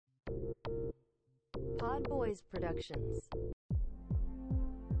Pod Boys Productions.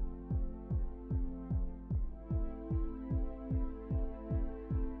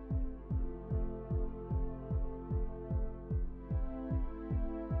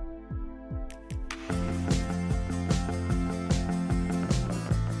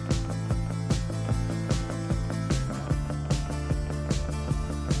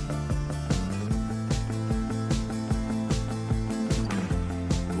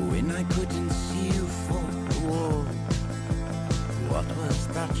 When I couldn't see you for the wall, what was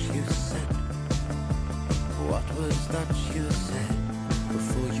that you said? What was that you said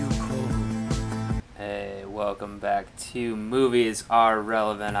before you called? Hey, welcome back to Movies Are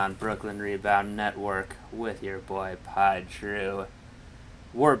Relevant on Brooklyn Rebound Network with your boy Pod Drew.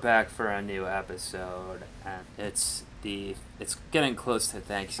 We're back for a new episode, and it's getting close to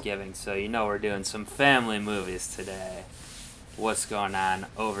Thanksgiving, so you know we're doing some family movies today. What's going on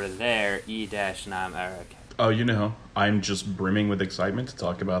over there, E-Nam Eric? Oh, you know, I'm just brimming with excitement to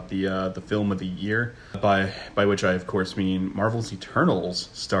talk about the film of the year, by which I, of course, mean Marvel's Eternals,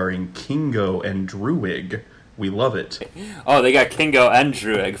 starring Kingo and Druig. We love it. Oh, they got Kingo and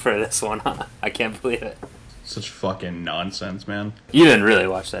Druig for this one, huh? I can't believe it. Such fucking nonsense, man. You didn't really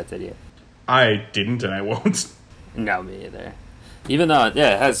watch that, did you? I didn't, and I won't. No, me either. Even though,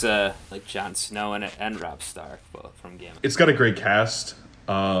 yeah, it has like Jon Snow in it and Robb Stark, both from Game of Thrones. It's got a great cast.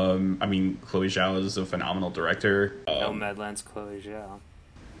 I mean, Chloe Zhao is a phenomenal director. Nomadland's Chloe Zhao.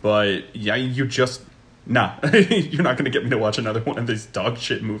 But, yeah, you're not going to get me to watch another one of these dog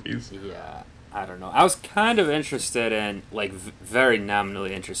shit movies. Yeah, I don't know. I was kind of interested in, like, very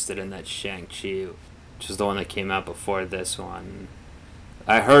nominally interested in that Shang-Chi, which is the one that came out before this one.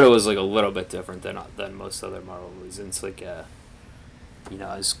 I heard it was, like, a little bit different than most other Marvel movies. It's like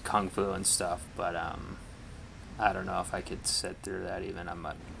it's kung fu and stuff, but I don't know if I could sit through that even.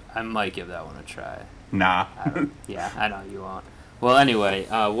 I might give that one a try. Nah. I know you won't. Well, anyway,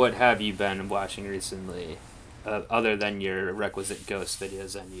 what have you been watching recently, other than your requisite ghost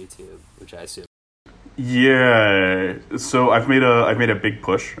videos on YouTube, which I assume? Yeah, so I've made a big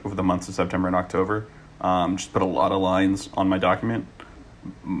push over the months of September and October. Just put a lot of lines on my document,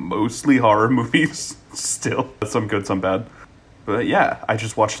 mostly horror movies. Still, some good, some bad. But yeah, I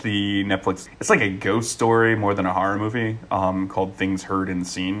just watched the Netflix. It's like a ghost story more than a horror movie. Called Things Heard and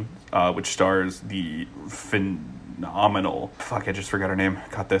Seen, which stars the phenomenal. Fuck, I just forgot her name.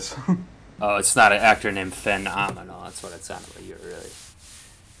 Got this. Oh, it's not an actor named Phenomenal. That's what it sounded like. You were really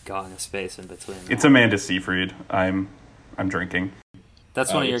going a space in between. It's Amanda Seyfried. I'm drinking.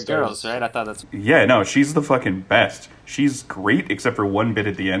 That's one of your girls, right? I thought that's... Yeah, no, she's the fucking best. She's great, except for one bit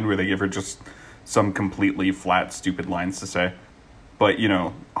at the end where they give her just some completely flat, stupid lines to say. But, you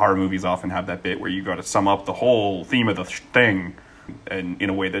know, horror movies often have that bit where you got to sum up the whole theme of the thing and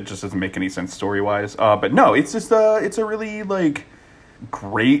in a way that just doesn't make any sense story-wise. But no, it's just it's a really, like,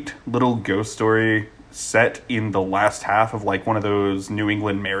 great little ghost story set in the last half of, like, one of those New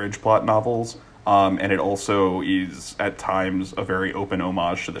England marriage plot novels. And it also is, at times, a very open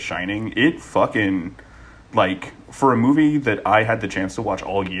homage to The Shining. It fucking, like, for a movie that I had the chance to watch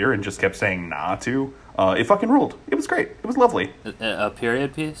all year and just kept saying nah to, it fucking ruled. It was great. It was lovely. A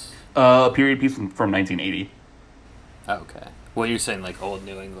period piece? A period piece from 1980. Okay. Well, you're saying, like, old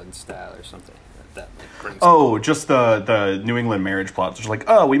New England style or something. That like, brings... Oh, just the New England marriage plots. It's like,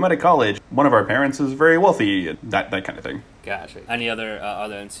 oh, we met at college. One of our parents is very wealthy. That kind of thing. Gotcha. Any other,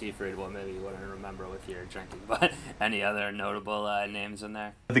 other than Seyfried, well, maybe you wouldn't remember with your drinking, but any other notable names in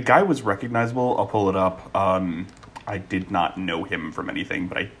there? The guy was recognizable. I'll pull it up. I did not know him from anything,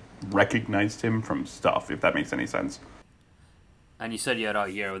 but I recognized him from stuff, if that makes any sense. And you said you had all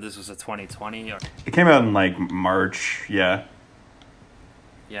year. This was a 2020? Or... It came out in, like, March, yeah.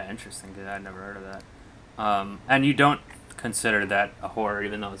 Yeah, interesting, dude. I'd never heard of that. And you don't consider that a horror,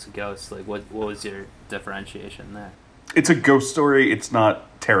 even though it's a ghost. Like, what was your differentiation there? It's a ghost story. It's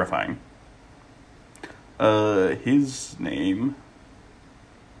not terrifying. His name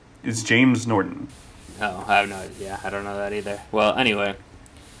is James Norton. Oh, I have no idea. I don't know that either. Well, anyway,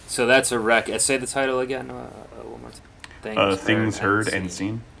 so that's a rec. Say the title again. One more time. Things Heard and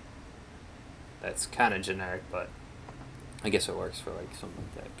Seen. That's kind of generic, but I guess it works for like something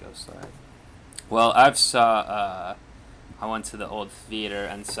like that ghost story. Well, I went to the old theater,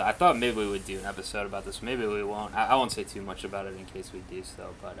 and so I thought maybe we would do an episode about this. Maybe we won't. I won't say too much about it in case we do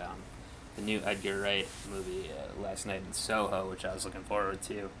so, but the new Edgar Wright movie, Last Night in Soho, which I was looking forward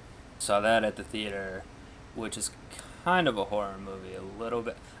to. Saw that at the theater, which is kind of a horror movie, a little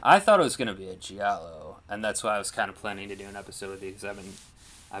bit. I thought it was going to be a giallo, and that's why I was kind of planning to do an episode with you, because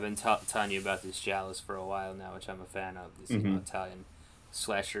I've been telling you about these giallos for a while now, which I'm a fan of, these Italian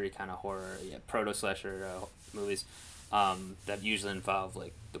slashery kind of horror, proto slasher movies that usually involve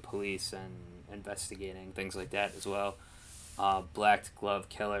like the police and investigating things like that as well. Black glove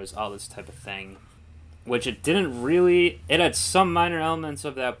killers, all this type of thing. Which it didn't really... It had some minor elements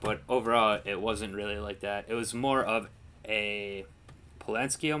of that, but overall it wasn't really like that. It was more of a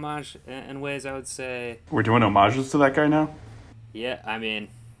Polanski homage in ways, I would say. We're doing homages to that guy now? Yeah, I mean,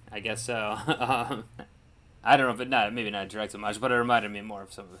 I guess so. I don't know, but maybe not a direct homage, but it reminded me more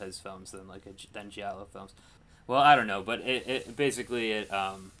of some of his films than Giallo films. Well, I don't know, but it basically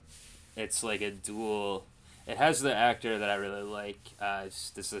it's like a dual... It has the actor that I really like.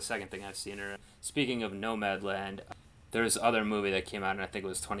 This is the second thing I've seen her. Speaking of Nomadland, there's other movie that came out, and I think it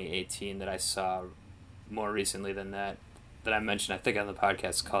was 2018 that I saw more recently than that I mentioned, I think, on the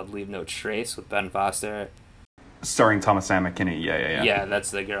podcast, called Leave No Trace with Ben Foster. Starring Thomas Sam McKinney, yeah. Yeah,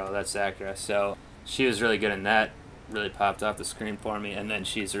 that's the girl, that's the actress. So she was really good in that, really popped off the screen for me, and then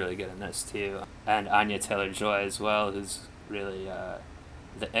she's really good in this too. And Anya Taylor-Joy as well, who's really...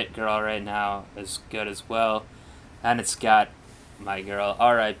 the It Girl right now is good as well. And it's got my girl,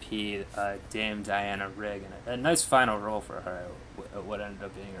 R.I.P., Dame Diana Rigg, and a nice final role for her, what ended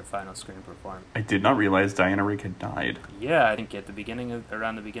up being her final screen performance. I did not realize Diana Rigg had died. Yeah, I think around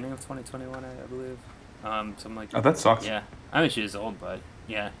the beginning of 2021, I believe. Something like that. Oh, that sucks. Yeah. I mean, she's old, but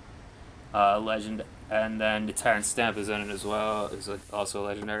yeah. Legend. And then Terrence Stamp is in it as well. He's also a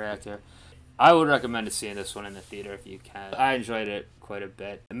legendary actor. I would recommend seeing this one in the theater if you can. I enjoyed it quite a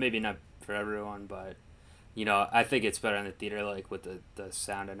bit. Maybe not for everyone, but I think it's better in the theater, like with the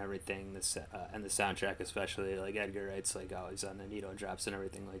sound and everything, and the soundtrack especially. Like Edgar Wright's like always on the needle drops and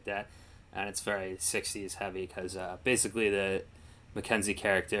everything like that, and it's very 60s heavy because basically the Mackenzie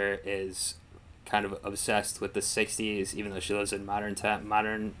character is kind of obsessed with the 60s, even though she lives in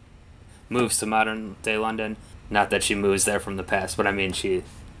moves to modern day London. Not that she moves there from the past, but I mean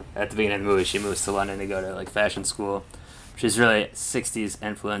at the beginning of the movie, she moves to London to go to like fashion school. She's really 60s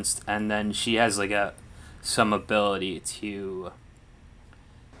influenced, and then she has like some ability to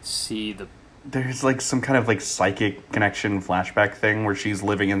see the... There's like some kind of like psychic connection flashback thing where she's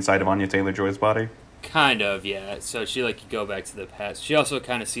living inside of Anya Taylor-Joy's body. Kind of, yeah. So she like could go back to the past. She also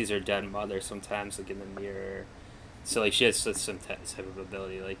kind of sees her dead mother sometimes, like in the mirror. So like she has some type of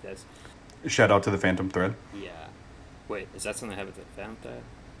ability like this. Shout out to the Phantom Thread. Yeah. Wait, is that something that happens with the Phantom Thread?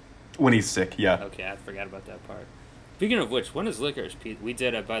 When he's sick, yeah. Okay, I forgot about that part. Speaking of which, when is Licorice Pizza? We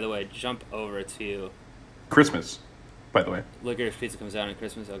did, by the way, jump over to... Christmas, by the way. Licorice Pizza comes out on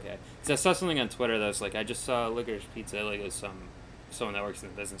Christmas? Okay. Because I saw something on Twitter that was like, I just saw Licorice Pizza, like it was someone that works in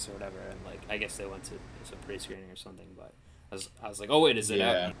the business or whatever, and like, I guess they went to some pre-screening or something, but I was like, oh wait, is it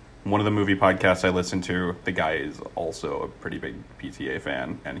out? One of the movie podcasts I listen to, the guy is also a pretty big PTA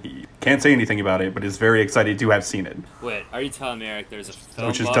fan, and he can't say anything about it, but is very excited to have seen it. Wait, are you telling me, Eric, there's a film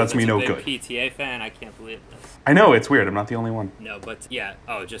Which just does me no good. PTA fan? I can't believe this. I know, it's weird. I'm not the only one. No, but yeah.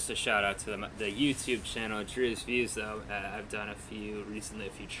 Oh, just a shout out to the YouTube channel, Drew's Views, though. I've done a few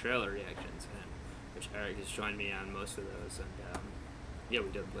trailer reactions, which Eric has joined me on most of those, and yeah, we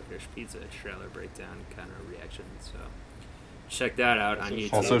did Licorice Pizza trailer breakdown kind of reaction, so check that out on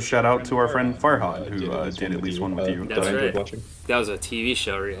YouTube. Also, shout out to our friend Farhad, who did at least one with you. That's right. That was a TV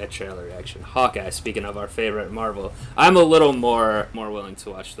show trailer reaction. Hawkeye, speaking of our favorite Marvel. I'm a little more willing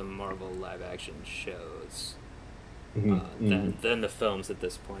to watch the Marvel live-action shows than the films at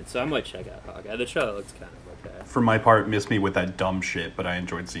this point, so I might check out Hawkeye. The trailer looks kind of okay. For my part, miss me with that dumb shit, but I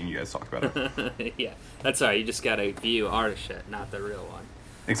enjoyed seeing you guys talk about it. Yeah, that's all right. You just gotta view our shit, not the real one.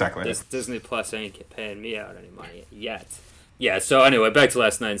 Exactly. Disney Plus ain't paying me out any money yet. Yeah, so anyway, back to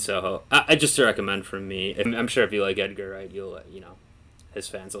last night in Soho. I just recommend from me. I'm sure if you like Edgar Wright, you'll his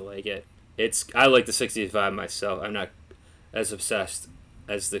fans will like it. I like the 60s vibe myself. I'm not as obsessed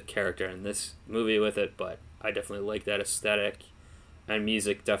as the character in this movie with it, but I definitely like that aesthetic and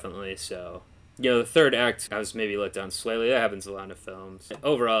music definitely. So the third act I was maybe let down slightly. That happens a lot of films.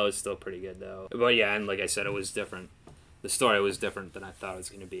 Overall, it was still pretty good though. But yeah, and like I said, it was different. The story was different than I thought it was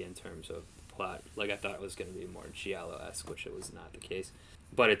going to be in terms of plot. Like I thought it was going to be more Giallo-esque, which it was not the case.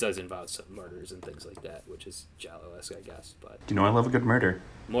 But it does involve some murders and things like that, which is Giallo-esque, I guess. But I love a good murder.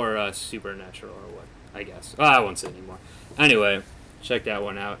 More supernatural or what, I guess. I won't say anymore. Anyway, check that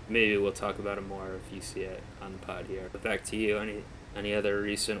one out. Maybe we'll talk about it more if you see it on the pod here. But back to you. Any other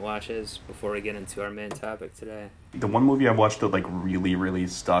recent watches before we get into our main topic today? The one movie I watched that like really, really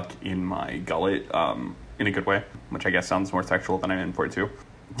stuck in my gullet, in a good way, which I guess sounds more sexual than I'm in for it too.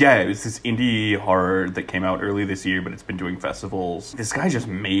 Yeah, it was this indie horror that came out early this year, but it's been doing festivals. This guy just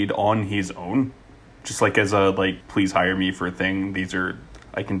made on his own, just like as a please hire me for a thing.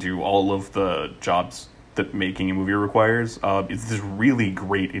 I can do all of the jobs that making a movie requires. It's this really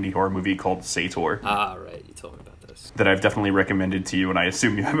great indie horror movie called Sator. Ah, right. You told me about this. That I've definitely recommended to you, and I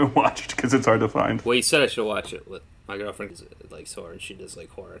assume you haven't watched because it's hard to find. Well, you said I should watch it with my girlfriend. Likes horror, and she does like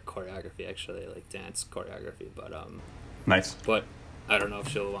horror choreography, actually, like dance choreography. But Nice. But I don't know if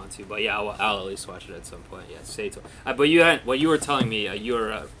she'll want to. But yeah, I'll at least watch it at some point. Yeah, Sator. But you were telling me you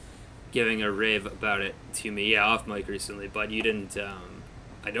were giving a rave about it to me. Yeah, off mic recently, but you didn't.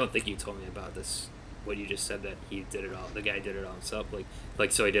 I don't think you told me about this. What you just said, that he did it all. The guy did it all himself.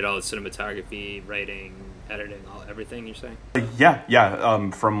 Like so he did all the cinematography, writing, editing, everything. You're saying? Yeah.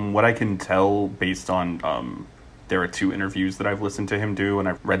 From what I can tell, based on there are 2 interviews that I've listened to him do, and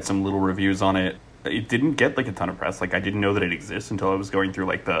I've read some little reviews on it. It didn't get like a ton of press. Like I didn't know that it exists until I was going through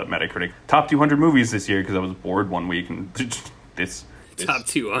like the Metacritic top 200 movies this year because I was bored one week, and this top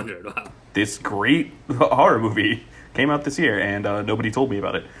 200. Wow. This great horror movie came out this year, and nobody told me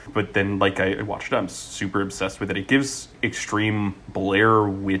about it. But then, like, I watched it. I'm super obsessed with it. It gives extreme Blair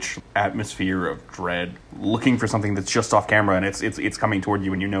Witch atmosphere of dread, looking for something that's just off camera, and it's coming toward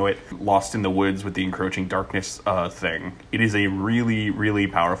you, and you know it. Lost in the woods with the encroaching darkness thing. It is a really, really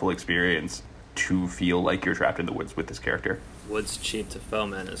powerful experience to feel like you're trapped in the woods with this character. Wood's cheap to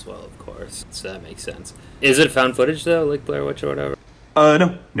film in as well, of course, so that makes sense. Is it found footage, though, like Blair Witch or whatever?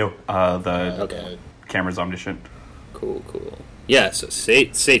 No. Okay. Camera's omniscient. Cool. Yeah, so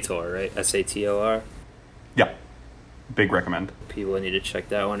Sator, right? Sator? Yeah. Big recommend. People need to check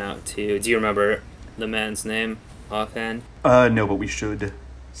that one out, too. Do you remember the man's name offhand? No, but we should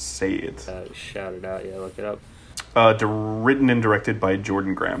say it. Shout it out, yeah, look it up. Written and directed by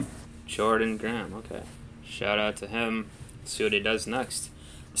Jordan Graham. Jordan Graham, okay. Shout out to him. See what he does next.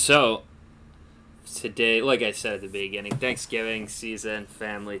 So, today, like I said at the beginning, Thanksgiving season,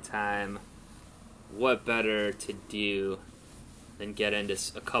 family time. What better to do than get into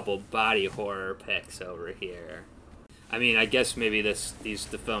a couple body horror picks over here? I mean, I guess maybe the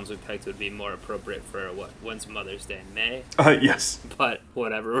films we picked would be more appropriate for when's Mother's Day? May? Yes. But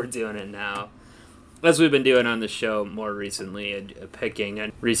whatever, we're doing it now. As we've been doing on the show more recently, picking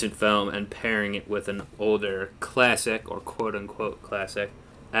a recent film and pairing it with an older classic, or quote-unquote classic.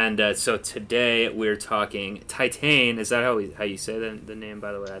 And so today we're talking Titane. Is that how you say the name,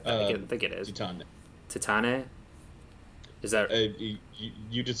 by the way? I think it is. Titane. Titane? Is that...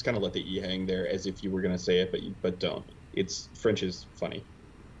 You just kind of let the E hang there as if you were going to say it, but don't. French is funny.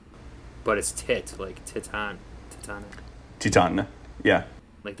 But it's like Titane. Titane, yeah.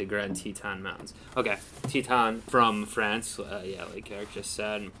 Like the Grand Teton Mountains. Okay, Titane from France, like Eric just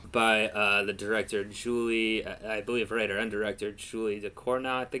said, by the director Julie, I believe writer and director Julie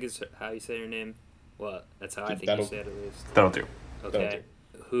Decournau, I think is how you say your name. Well, that's how I think you say it, at least. That'll do. Okay.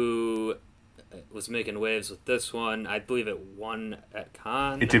 Who was making waves with this one. I believe it won at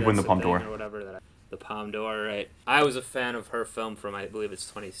Cannes. It did win the Palme d'Or. Or whatever, the Palme d'Or, right. I was a fan of her film from, I believe it's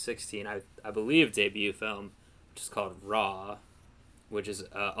 2016, I believe debut film, which is called Raw, which is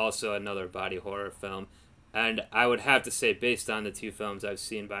also another body horror film. And I would have to say, based on the 2 films I've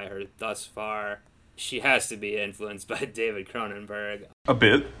seen by her thus far, she has to be influenced by David Cronenberg. A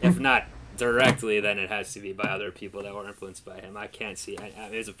bit. If not directly, then it has to be by other people that were influenced by him. I can't see.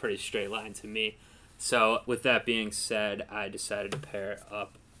 It's a pretty straight line to me. So, with that being said, I decided to pair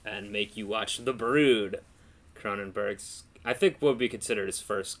up and make you watch The Brood, Cronenberg's, I think what would be considered his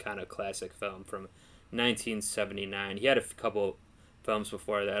first kind of classic film from 1979. He had a couple films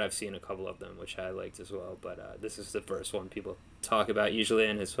before that. I've seen a couple of them, which I liked as well, but this is the first one people talk about usually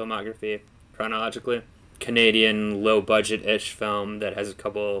in his filmography, chronologically. Canadian, low-budget-ish film that has a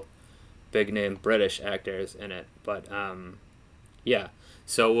couple big-name British actors in it, but yeah.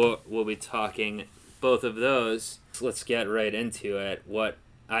 So we'll be talking both of those. So let's get right into it.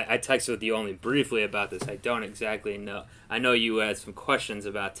 I texted with you only briefly about this. I don't exactly know. I know you had some questions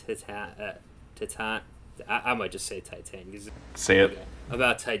about Titane. I might just say Titane. Say it. Okay.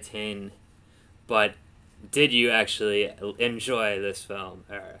 About Titane. But did you actually enjoy this film,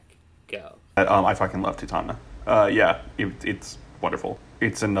 Eric? Go. I fucking love Titane. Yeah, it's wonderful.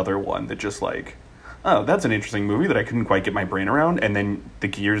 It's another one that just like, oh, that's an interesting movie that I couldn't quite get my brain around, and then the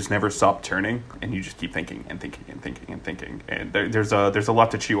gears never stop turning, and you just keep thinking and thinking and thinking and thinking, and there's a lot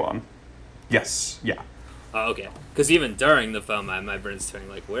to chew on. Yes, yeah. Oh, okay. Because even during the film, my brain's turning,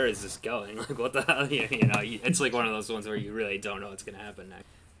 like, where is this going? Like, what the hell? It's like one of those ones where you really don't know what's going to happen next.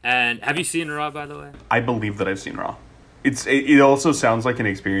 And have you seen Raw, by the way? I believe that I've seen Raw. It also sounds like an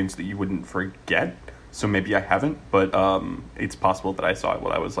experience that you wouldn't forget, so maybe I haven't, but it's possible that I saw it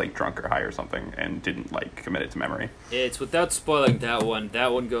when I was, like, drunk or high or something and didn't, like, commit it to memory. It's, without spoiling that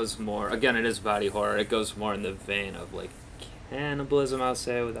one goes more, again, it is body horror, it goes more in the vein of, like, cannibalism, I'll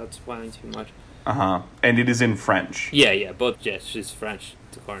say, without spoiling too much. And it is in French. Yeah, both. Yeah, she's French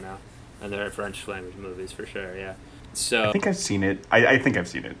to Cornell, and they're French language movies for sure. Yeah. So I think I've seen it. I think I've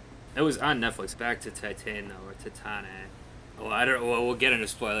seen it. it was on Netflix. Back to Titane though, or Titane. Well, I don't. Well, we'll get into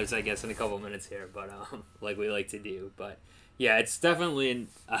spoilers, I guess, in a couple minutes here, but like we like to do. But yeah, it's definitely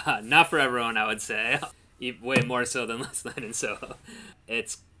not for everyone, I would say. Way more so than Last Night in Soho.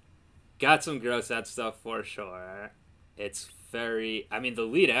 It's got some gross out stuff for sure. It's very. I mean, the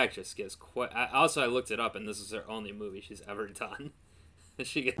lead actress gives quite. I looked it up, and this is her only movie she's ever done.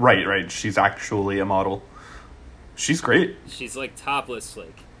 She gets, Right. She's actually a model. She's great. She's like topless,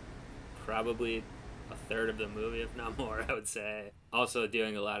 like probably a third of the movie, if not more, I would say. Also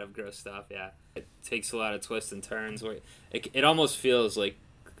doing a lot of gross stuff. Yeah, it takes a lot of twists and turns. Where it almost feels like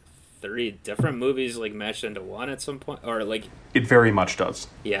 3 different movies like meshed into one at some point, or like It very much does.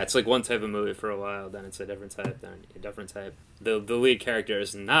 yeah, it's like one type of movie for a while, then it's a different type, then a different type. The lead character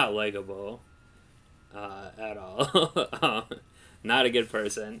is not likable at all. Not a good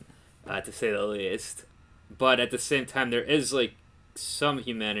person, to say the least. But at the same time, there is like some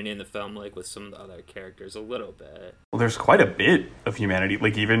humanity in the film, like with some of the other characters, a little bit. Well, there's quite a bit of humanity.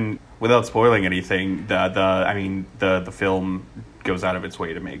 Like, even without spoiling anything, the film goes out of its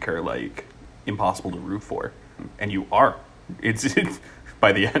way to make her like impossible to root for, and you are. It's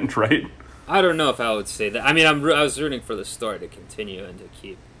by the end, right? I don't know if I would say that. I mean, I was rooting for the story to continue and to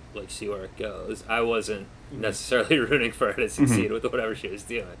keep see where it goes. I wasn't necessarily rooting for her to succeed with whatever she was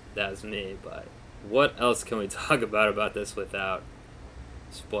doing. That was me. But what else can we talk about this without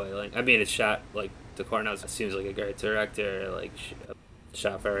spoiling? I mean, it's shot like DeCornell seems like a great director. Like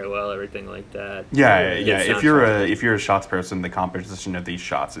shot very well, everything like that. Yeah. If you're a shots person, the composition of these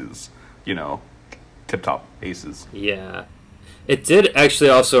shots is, tip top aces. Yeah. It did actually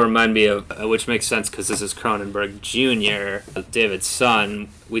also remind me of, which makes sense because this is Cronenberg Jr., David's son.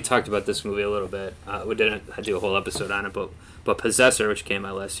 We talked about this movie a little bit. We didn't do a whole episode on it, but Possessor, which came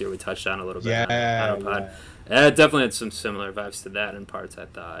out last year, we touched on a little bit on our pod. It definitely had some similar vibes to that in parts, I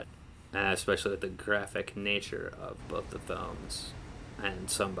thought, especially with the graphic nature of both the films and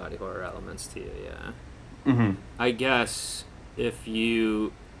some body horror elements too, yeah. Mm-hmm. I guess if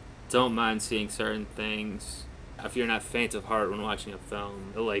you don't mind seeing certain things, if you're not faint of heart when watching a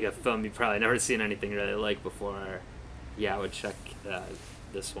film, like a film you've probably never seen anything really like before, yeah, I would check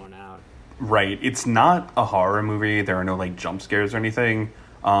this one out. Right. It's not a horror movie. There are no like jump scares or anything,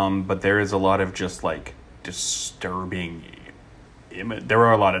 but there is a lot of just like disturbing there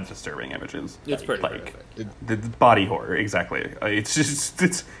are a lot of disturbing images. It's pretty like horrific. the body horror, exactly. It's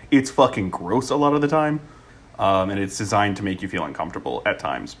just it's fucking gross a lot of the time. And it's designed to make you feel uncomfortable at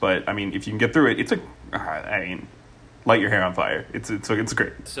times. But, I mean, if you can get through it, light your hair on fire. It's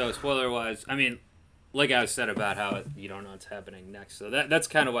great. So, spoiler-wise, I mean, like I said about how you don't know what's happening next. So that's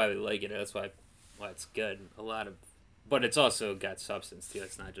kind of why we like it. That's why it's good. But it's also got substance, too.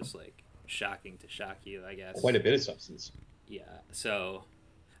 It's not just, like, shocking to shock you, I guess. Quite a bit of substance. Yeah. So,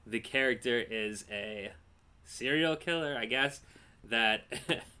 the character is a serial killer, I guess, that...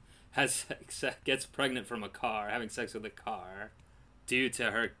 gets pregnant from a car, having sex with a car. Due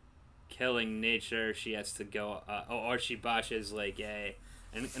to her killing nature, she has to go, or she botches like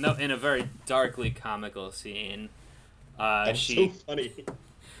in a very darkly comical scene. That's so funny.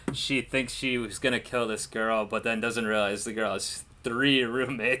 She thinks she was gonna kill this girl, but then doesn't realize the girl has 3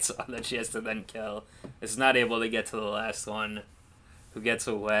 roommates that she has to then kill. Is not able to get to the last one, who gets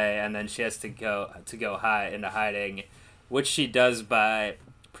away, and then she has to go into hiding, which she does by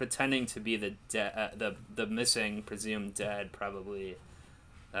pretending to be the missing, presumed dead, probably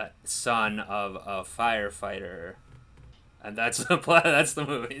son of a firefighter, and that's the plot. That's the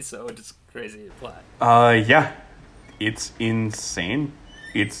movie. So it's crazy plot. Yeah, it's insane.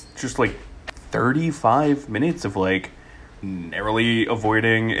 It's just like 35 minutes of like narrowly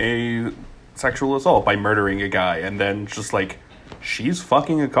avoiding a sexual assault by murdering a guy, and then just like she's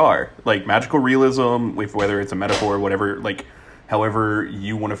fucking a car. Like magical realism, with whether it's a metaphor or whatever, like. However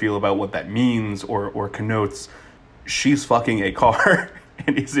you want to feel about what that means or connotes, she's fucking a car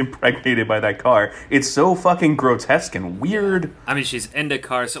and is impregnated by that car. It's so fucking grotesque and weird. I mean, she's into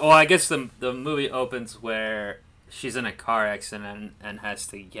cars. Oh, I guess the movie opens where she's in a car accident and has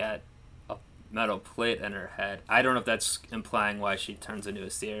to get a metal plate in her head. I don't know if that's implying why she turns into a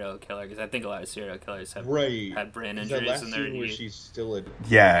serial killer, because I think a lot of serial killers have had brain injuries in their where she's still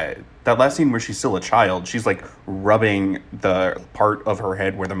Yeah, that last scene where she's still a child, she's like rubbing the part of her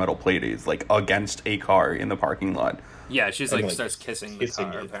head where the metal plate is like against a car in the parking lot. Yeah, she's like starts kissing the car,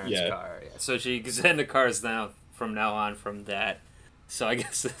 her parents' car. Yeah. So she gets into cars from now on from that. So I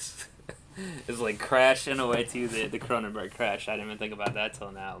guess is like Crash in a way too. The Cronenberg Crash. I didn't even think about that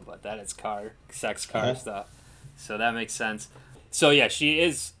till now, but that is sex car stuff. So that makes sense. So yeah, she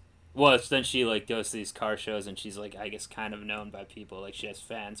is. Well, then she like goes to these car shows, and she's like, I guess, kind of known by people. Like she has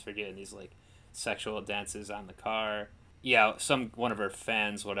fans for doing these like sexual dances on the car. Yeah, one of her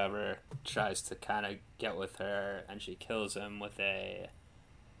fans, whatever, tries to kind of get with her, and she kills him with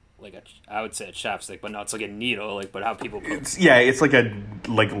I would say a chapstick, but no, it's like a needle, like, but how people put... It's like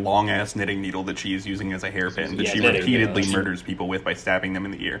a long-ass knitting needle that she is using as a hairpin that she repeatedly murders people with by stabbing them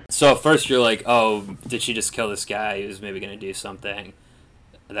in the ear. So at first you're like, oh, did she just kill this guy who's maybe going to do something?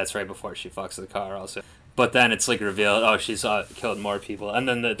 That's right before she fucks the car also. But then it's like revealed, oh, she's killed more people. And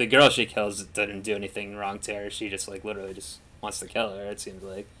then the girl she kills didn't do anything wrong to her. She just like literally just wants to kill her, it seems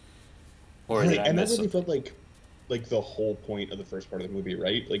like. Or right, and that really felt like the whole point of the first part of the movie,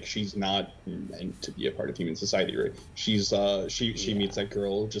 right? Like she's not meant to be a part of human society, right? She's she meets that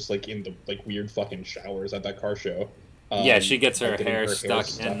girl just like in the like weird fucking showers at that car show. She gets her hair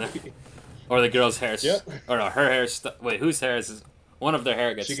stuck in the, or the girl's hair. Yep. Or no, her hair stuck. Wait, whose hair is? One of their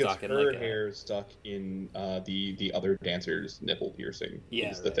hair gets stuck in. Her hair stuck in the other dancer's nipple piercing.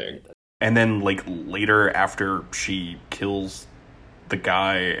 Yeah, is the thing. And then like later, after she kills the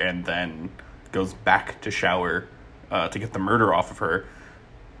guy and then goes back to shower to get the murder off of her,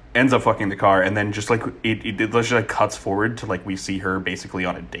 ends up fucking the car, and then just like it just like cuts forward to like we see her basically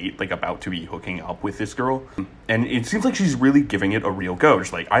on a date, like about to be hooking up with this girl, and it seems like she's really giving it a real go.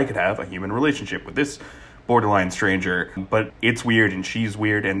 Just like, I could have a human relationship with this borderline stranger, but it's weird and she's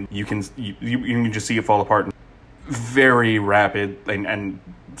weird, and you can just see it fall apart. Very rapid and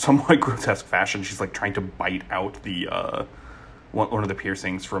somewhat grotesque fashion. She's like trying to bite out the one of the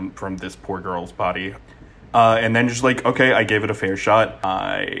piercings from this poor girl's body. And then just like, okay, I gave it a fair shot.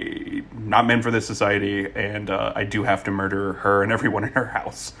 I'm not meant for this society, and I do have to murder her and everyone in her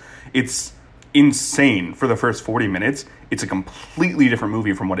house. It's insane. For the first 40 minutes, it's a completely different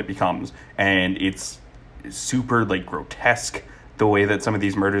movie from what it becomes, and it's super like grotesque the way that some of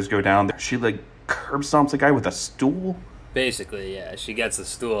these murders go down. She like curb stomps a guy with a stool. Basically, yeah. She gets the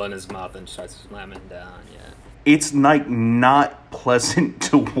stool in his mouth and starts slamming down, yeah. It's like not pleasant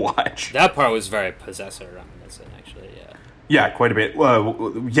to watch. That part was very possessor reminiscent, actually, yeah. Yeah, quite a bit.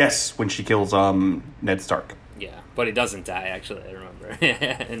 Yes, when she kills Ned Stark. Yeah, but he doesn't die, actually, I remember.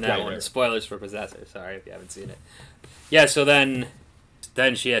 In that one. Right. Spoilers for Possessor, sorry if you haven't seen it. Yeah, so then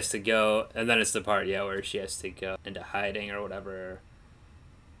she has to go, and then it's the part, where she has to go into hiding or whatever.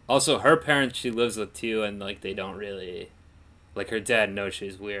 Also, her parents she lives with too, and like they don't really... Like, her dad knows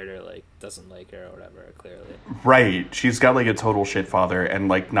she's weird or, like, doesn't like her or whatever, clearly. Right. She's got, like, a total shit father and,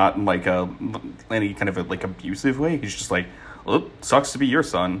 like, not in, like, any kind of, abusive way. He's just like, well, sucks to be your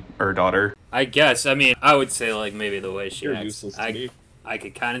son or daughter. I guess. I mean, I would say, like, maybe the way she You're acts. Useless to me. I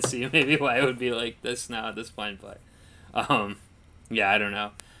could kind of see maybe why it would be like this now at this point, but... yeah, I don't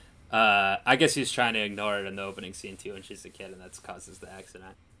know. I guess he's trying to ignore it in the opening scene, too, when she's a kid, and that causes the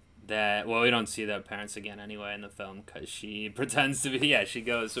accident. We don't see their parents again anyway in the film because she pretends to be, she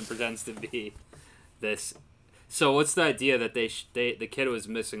goes and pretends to be this. So what's the idea that the kid was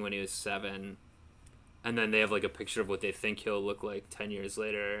missing when he was 7, and then they have like a picture of what they think he'll look like 10 years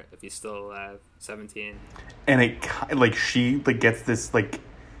later if he's still alive, 17. And it like she like gets this like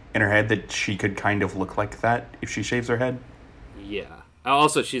in her head that she could kind of look like that if she shaves her head. Yeah.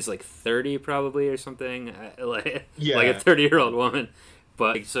 Also, she's like 30 probably or something, like a 30-year-old woman.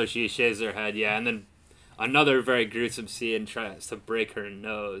 But so she shaves her head, and then another very gruesome scene tries to break her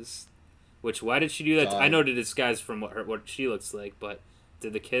nose. Which, why did she do that? I know to disguise from what she looks like, but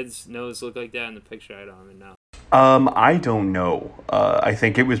did the kid's nose look like that in the picture? I don't even know. I don't know. I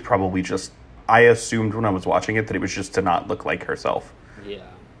think it was probably just, I assumed when I was watching it that it was just to not look like herself. Yeah.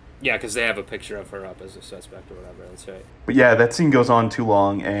 Yeah, because they have a picture of her up as a suspect or whatever, that's right. But yeah, that scene goes on too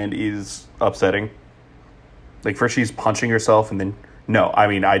long and is upsetting. Like, first she's punching herself and then... No, I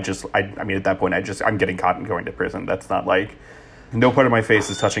mean, at that point, I'm getting caught and going to prison. That's not like, no part of my face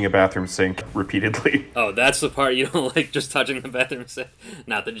is touching a bathroom sink repeatedly. Oh, that's the part you don't like, just touching the bathroom sink?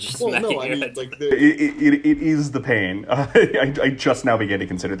 Not that just smacking your head. Like it is the pain. I just now began to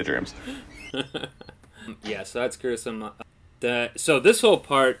consider the germs. Yeah, so that's gruesome. So this whole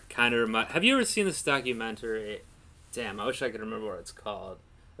part kind of have you ever seen this documentary? Damn, I wish I could remember what it's called.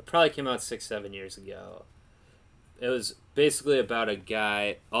 It probably came out 6-7 years ago. It was basically about a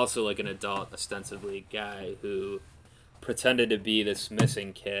guy, also like an adult, ostensibly guy, who pretended to be this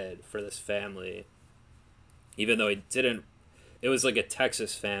missing kid for this family, even though he didn't. It was like a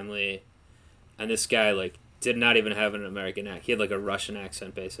Texas family, and this guy like did not even have an American accent. He had like a Russian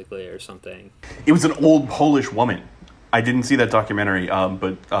accent, basically, or something. It was an old Polish woman. I didn't see that documentary,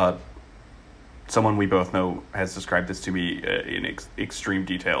 but someone we both know has described this to me in extreme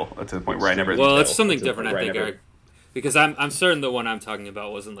detail to the point where I never. Well, it's something different, I think, Eric. Because I'm certain the one I'm talking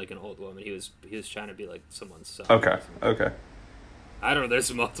about wasn't like an old woman. He was trying to be like someone's son. Okay. I don't know.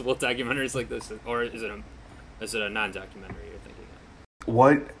 There's multiple documentaries like this, or is it a non-documentary you're thinking of?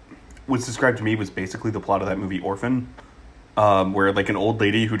 What was described to me was basically the plot of that movie Orphan, where like an old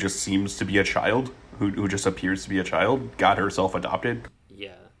lady who just seems to be a child, who just appears to be a child, got herself adopted.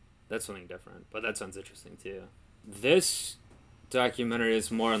 Yeah, that's something different, but that sounds interesting too. This documentary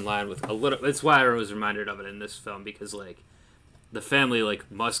is more in line with a little. It's why I was reminded of it in this film, because like the family like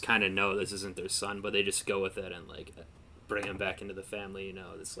must kind of know this isn't their son, but they just go with it and like bring him back into the family. You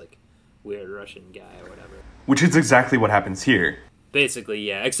know, this like weird Russian guy or whatever. Which is exactly what happens here. Basically,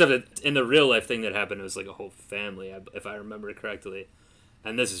 yeah. Except that in the real life thing that happened, it was like a whole family, if I remember correctly.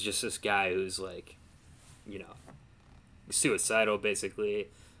 And this is just this guy who's like, you know, suicidal basically.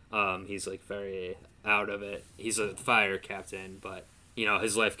 He's like very out of it. He's a fire captain, but you know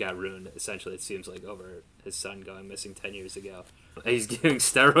his life got ruined. Essentially, it seems like over his son going missing 10 years ago. He's giving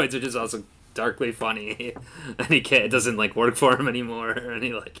steroids, which is also darkly funny, and it doesn't like work for him anymore. And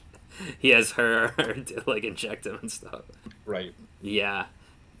he has her to like inject him and stuff. Right. Yeah,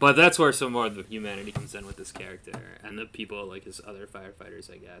 but that's where some more of the humanity comes in with this character and the people like his other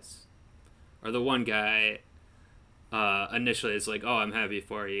firefighters, I guess, or the one guy. Initially it's like, oh, I'm happy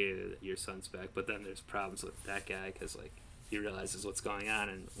for you, your son's back, but then there's problems with that guy because like he realizes what's going on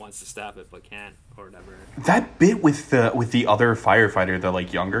and wants to stop it but can't or whatever. That bit with the other firefighter, the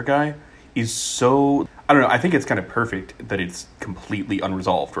like younger guy, is so, I don't know, I think it's kind of perfect that it's completely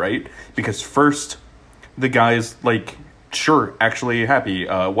unresolved, right? Because first the guy's like, sure, actually happy,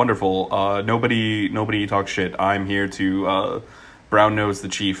 wonderful, nobody talks shit, I'm here to brown nose the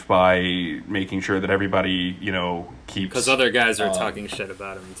chief by making sure that everybody, you know, keeps... Because other guys are talking shit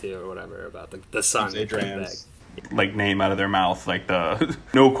about him, too, or whatever, about the son. Like, name out of their mouth, like the...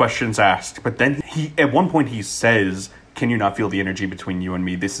 no questions asked. But then at one point he says, can you not feel the energy between you and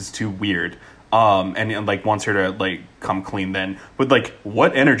me? This is too weird. And like, wants her to, like, come clean then. But, like,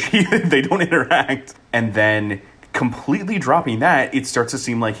 what energy? They don't interact. And then... completely dropping that, it starts to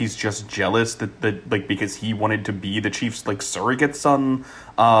seem like he's just jealous that like because he wanted to be the chief's like surrogate son,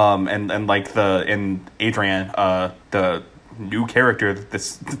 and Adrian, the new character that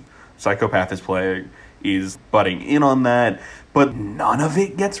this psychopath is playing, is butting in on that, but none of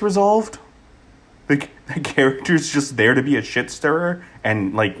it gets resolved. Like the character's just there to be a shit stirrer,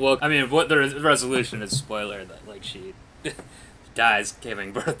 and like, well, I mean, what the resolution is spoiler that like she dies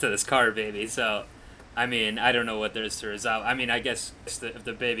giving birth to this car baby, so. I mean, I don't know what there is to resolve. I mean, I guess if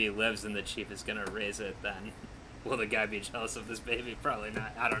the baby lives and the chief is going to raise it, then will the guy be jealous of this baby? Probably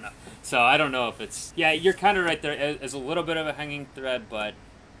not. I don't know. So I don't know if it's... Yeah, you're kind of right there. It's a little bit of a hanging thread, but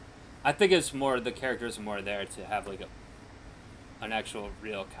I think it's more... The characters are more there to have, like, an actual,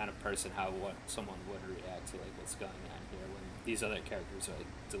 real kind of person, what someone would react to, like, what's going on here when these other characters are, like,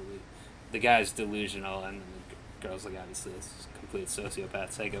 the guy's delusional, and the girl's, like, obviously a complete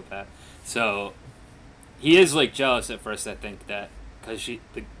sociopath, psychopath. So... He is, like, jealous at first, I think, that... Because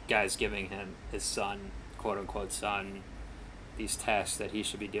the guy's giving him, his son, quote-unquote son, these tasks that he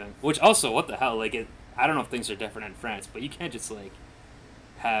should be doing. Which also, what the hell? Like, I don't know if things are different in France, but you can't just, like,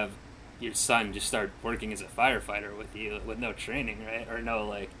 have your son just start working as a firefighter with you with no training, right? Or no,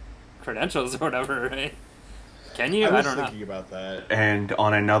 like, credentials or whatever, right? Can you? I don't know. I was thinking about that. And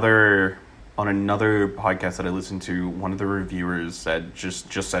on another podcast that I listened to, one of the reviewers said,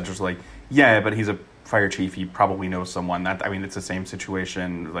 like, yeah, but he's a fire chief, he probably knows someone. It's the same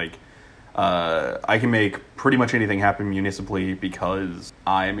situation. Like, I can make pretty much anything happen municipally because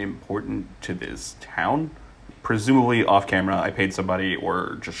I'm important to this town. Presumably off camera, I paid somebody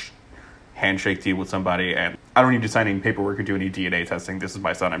or just handshake deal with somebody, and I don't need to sign any paperwork or do any DNA testing. This is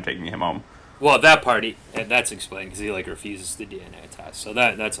my son. I'm taking him home. Well, that part, that's explained because he like refuses the DNA test. So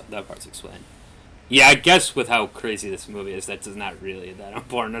that part's explained. Yeah, I guess with how crazy this movie is, that's not really that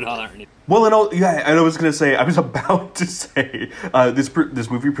important at all. Well, and I was about to say, this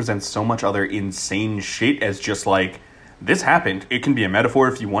movie presents so much other insane shit as just like, this happened. It can be a metaphor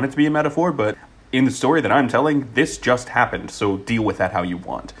if you want it to be a metaphor, but in the story that I'm telling, this just happened, so deal with that how you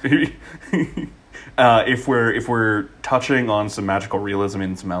want. If we're touching on some magical realism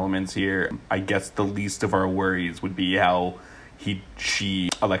in some elements here, I guess the least of our worries would be how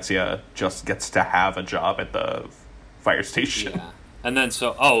Alexia just gets to have a job at the fire station. Yeah. And then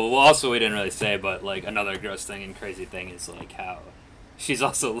also we didn't really say, but like another gross thing and crazy thing is like how she's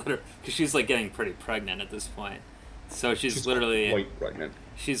also because she's like getting pretty pregnant at this point. So she's literally quite pregnant.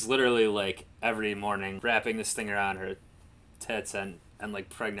 She's literally like every morning wrapping this thing around her tits and like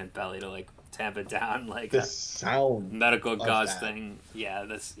pregnant belly to like tamp it down, like The a sound medical of gauze that. thing. Yeah,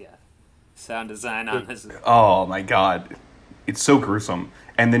 sound design on this. Oh my god, it's so gruesome.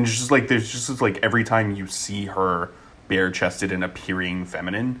 And then just like there's just this, like every time you see her bare chested and appearing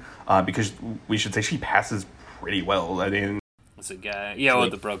feminine, because we should say she passes pretty well. I mean, It's a guy, yeah, with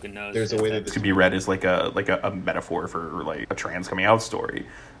the broken nose. There's a way that this could be read as like a metaphor for like a trans coming out story.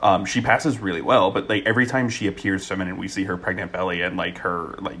 She passes really well, but like every time she appears feminine, we see her pregnant belly and like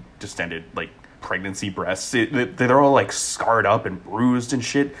her like distended like pregnancy breasts. They're all like scarred up and bruised and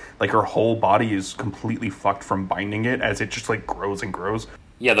shit. Like her whole body is completely fucked from binding it as it just like grows and grows.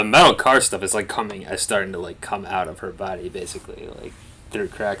 Yeah, the metal car stuff is like starting to like come out of her body, basically, like through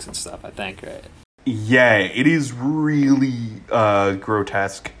cracks and stuff. I think, right? Yeah, it is really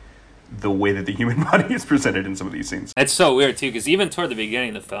grotesque the way that the human body is presented in some of these scenes. It's so weird too, because even toward the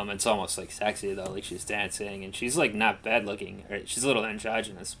beginning of the film, it's almost like sexy though. Like she's dancing and she's like not bad looking. Or she's a little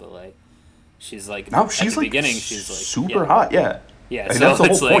androgynous, but like she's like No, she's at the like beginning. She's like super hot. Yeah, yeah. I mean, So that's the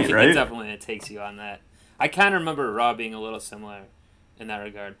it's whole like point, right? it definitely takes you on that. I kind of remember Raw being a little similar in that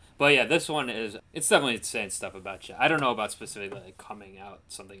regard, but yeah, this one it's definitely saying stuff about you. I don't know about specifically like coming out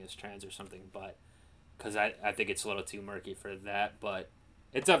something as trans or something, but because I think it's a little too murky for that, but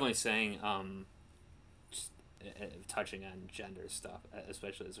it's definitely saying just, touching on gender stuff,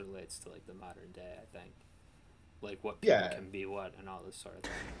 especially as it relates to like the modern day. I think like what people can be what and all this sort of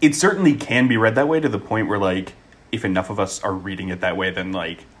thing. It certainly can be read that way to the point where like if enough of us are reading it that way, then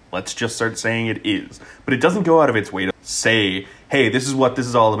like let's just start saying it is. But it doesn't go out of its way to say, hey, this is what this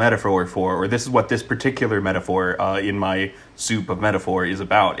is all a metaphor for, or this is what this particular metaphor in my soup of metaphor is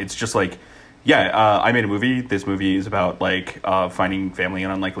about. It's just like, yeah, I made a movie. This movie is about like finding family in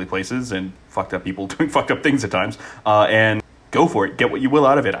unlikely places and fucked up people doing fucked up things at times. And go for it. Get what you will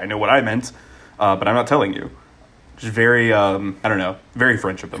out of it. I know what I meant, but I'm not telling you. Just very, I don't know, very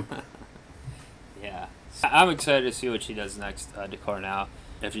French of them. Yeah. I'm excited to see what she does next, Decor now.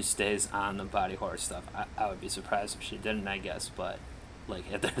 If she stays on the body horror stuff, I would be surprised if she didn't, I guess. But like,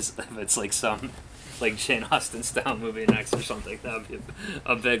 if it's like some like Jane Austen style movie next or something, that would be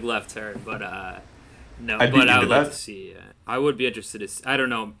a big left turn. But no, but I would like to see. I would be interested to see, I don't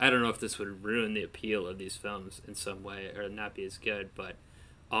know if this would ruin the appeal of these films in some way or not be as good. But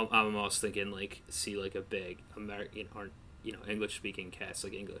I'm almost thinking like see like a big American or English speaking cast,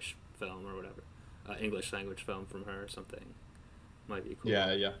 like English film or whatever, English language film from her or something. Might be cool.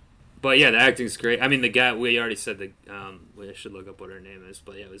 Yeah. But yeah, the acting's great. I mean, the guy, we already said that we should look up what her name is,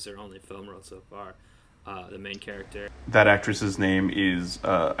 but yeah, it was their only film role so far. The main character. That actress's name is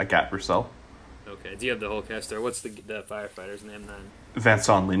Agathe Roussel. Okay, do you have the whole cast there? What's the firefighter's name then?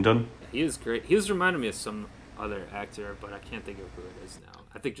 Vincent Lindon. He is great. He was reminding me of some other actor, but I can't think of who it is now.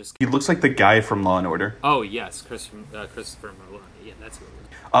 I think just... He looks like the guy from Law & Order. Oh, yes, Christopher Marlowe. Yeah, that's who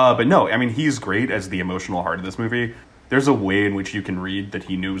it is. But no, I mean, he's great as the emotional heart of this movie. There's a way in which you can read that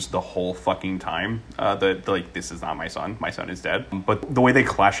he knows the whole fucking time that, like, this is not my son is dead. But the way they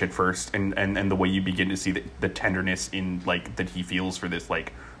clash at first and the way you begin to see the tenderness in, like, that he feels for this,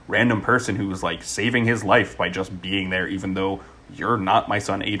 like, random person who's, like, saving his life by just being there even though you're not my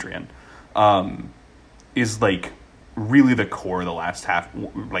son Adrian, is, like, really the core of the last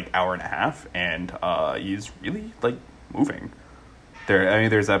hour and a half, and he's really, like, moving.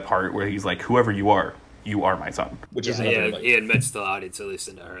 There's that part where he's like, whoever you are my son. Which is he admits to the audience, at least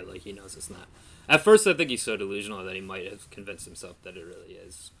into her, like he knows it's not. At first, I think he's so delusional that he might have convinced himself that it really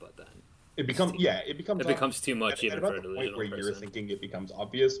is, but then it becomes too much even for a delusional point where person. you're thinking it becomes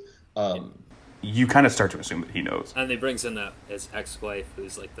obvious. You kind of start to assume that he knows. And he brings in his ex-wife,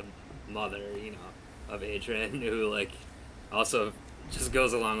 who's like the mother, of Adrian, who like also just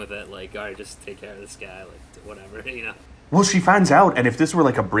goes along with it, like, all right, just take care of this guy, like whatever, Well, she finds out, and if this were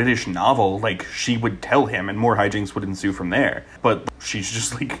like a British novel, like, she would tell him, and more hijinks would ensue from there. But she's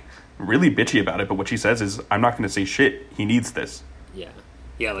just, like, really bitchy about it, but what she says is, I'm not going to say shit, he needs this.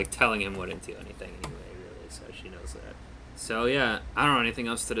 Yeah, like, telling him wouldn't do anything anyway, really, so she knows that. So, yeah, I don't know anything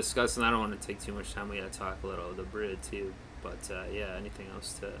else to discuss, and I don't want to take too much time. We gotta talk a little of the Brood, too. But, yeah, anything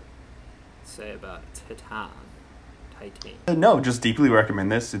else to say about Titane? No, just deeply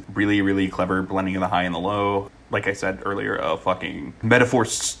recommend this. It's really, really clever blending of the high and the low. Like I said earlier, a fucking metaphor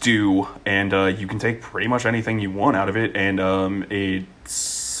stew, and you can take pretty much anything you want out of it, and it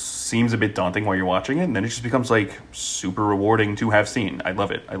seems a bit daunting while you're watching it, and then it just becomes like super rewarding to have seen. I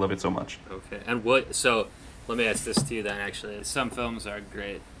love it so much. Okay, and so let me ask this to you then, actually. Some films are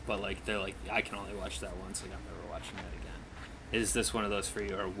great, but like they're like, I can only watch that once, like I'm never watching that again. Is this one of those for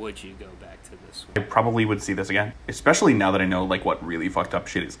you, or would you go back to this one? I probably would see this again, especially now that I know like what really fucked up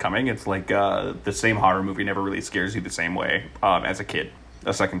shit is coming. It's like the same horror movie never really scares you the same way as a kid.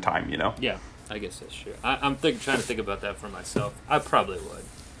 a second time, you know? Yeah, I guess that's true. I'm trying to think about that for myself. I probably would.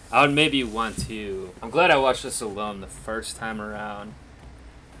 I would maybe want to... I'm glad I watched this alone the first time around,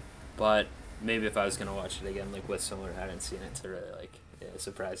 but maybe if I was going to watch it again, like with someone who hadn't seen it to really, like,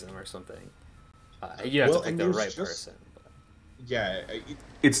 surprise them or something. You have to pick the right person. But. Yeah.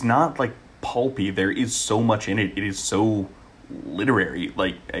 It's not, like, pulpy. There is so much in it. It is so literary.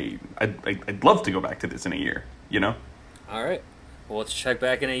 Like, I'd love to go back to this in a year, you know? All right. Well, let's check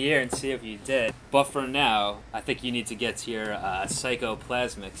back in a year and see if you did. But for now, I think you need to get to your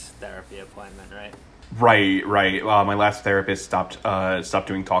psychoplasmics therapy appointment, right? Right. My last therapist stopped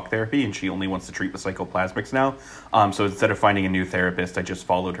doing talk therapy, and she only wants to treat with psychoplasmics now. So instead of finding a new therapist, I just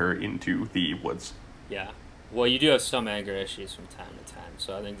followed her into the woods. Yeah. Well, you do have some anger issues from time to time,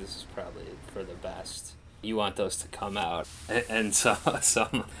 so I think this is probably for the best. You want those to come out, and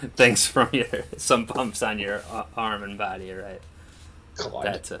some things from some bumps on your arm and body, right?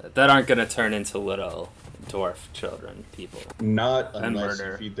 That aren't going to turn into little dwarf children, people. Not unless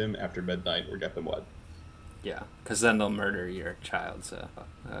you feed them after midnight or get them wet. Yeah, because then they'll murder your child's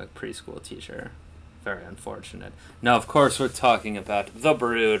preschool teacher. Very unfortunate. Now, of course, we're talking about The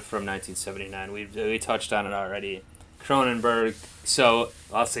Brood from 1979. We touched on it already. Cronenberg. So,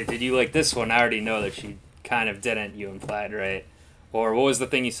 I'll say, did you like this one? I already know that you kind of didn't, you implied, right? Or what was the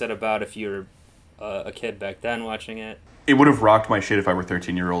thing you said about if you were a kid back then watching it? It would have rocked my shit if I were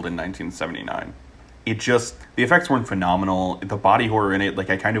 13-year-old in 1979. The effects weren't phenomenal. The body horror in it, like,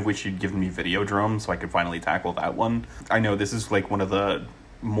 I kind of wish you'd given me Videodrome so I could finally tackle that one. I know this is, like, one of the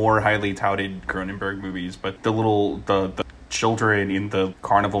more highly touted Cronenberg movies, but the children in the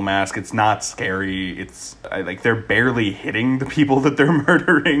carnival mask, it's not scary. It's, they're barely hitting the people that they're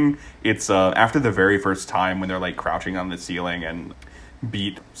murdering. It's, after the very first time when they're, like, crouching on the ceiling and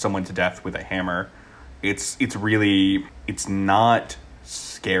beat someone to death with a hammer, it's not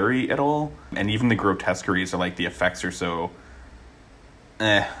scary at all, and even the grotesqueries are like, the effects are so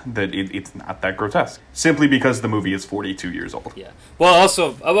that it's not that grotesque, simply because the movie is 42 years old. Yeah. Well,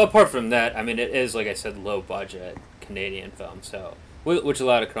 also, apart from that, I mean, it is, like I said, low budget Canadian film, so which a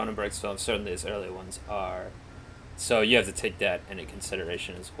lot of Cronenberg's films, certainly his early ones, are. So you have to take that into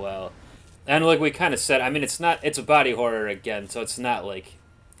consideration as well. And like we kind of said, I mean, it's a body horror again, so it's not like,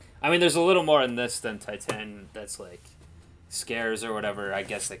 I mean, there's a little more in this than Titane that's like scares or whatever. I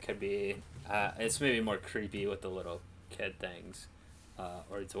guess that could be. It's maybe more creepy with the little kid things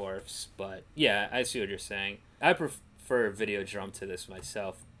or dwarfs. But yeah, I see what you're saying. I prefer Videodrome to this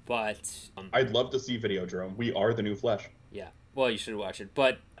myself, but I'd love to see Videodrome. We are the new flesh. Yeah. Well, you should watch it.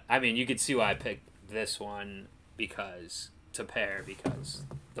 But I mean, you could see why I picked this one because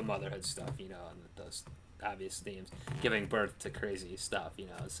the motherhood stuff, you know, and those obvious themes, giving birth to crazy stuff, you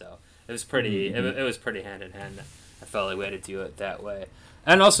know. So it was pretty. It was pretty hand in hand. I felt like we had to do it that way.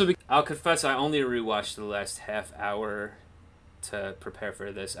 And also, I'll confess, I only rewatched the last half hour to prepare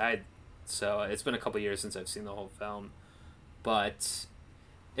for this. So it's been a couple years since I've seen the whole film, but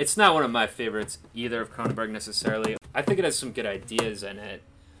it's not one of my favorites either of Cronenberg necessarily. I think it has some good ideas in it,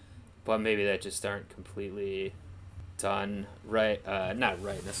 but maybe that just aren't completely done right. Not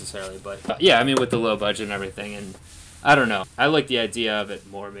right necessarily, but yeah, I mean, with the low budget and everything, and I don't know. I like the idea of it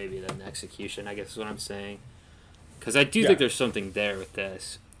more maybe than the execution, I guess is what I'm saying. Because I do think there's something there with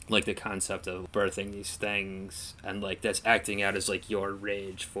this, like the concept of birthing these things, and like that's acting out as like your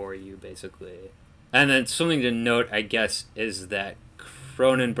rage for you, basically. And then something to note, I guess, is that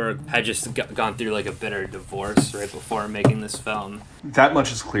Cronenberg had just gone through like a bitter divorce right before making this film. That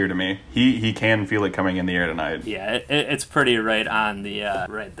much is clear to me. He can feel it coming in the air tonight. Yeah, it's pretty right on the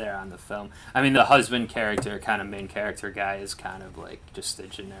right there on the film. I mean, the husband character, kind of main character guy, is kind of like just a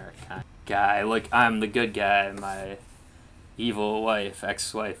generic kind of guy. Like, I'm the good guy, my evil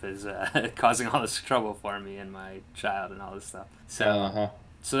ex-wife is causing all this trouble for me and my child and all this stuff.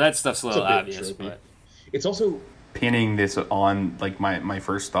 So that stuff's a little obvious, but it's also pinning this on like my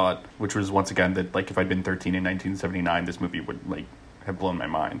first thought, which was once again that like if I'd been 13 in 1979, this movie would like have blown my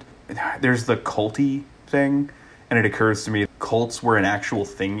mind. There's the culty thing, and it occurs to me cults were an actual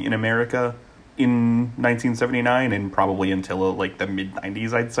thing in America in 1979 and probably until like the mid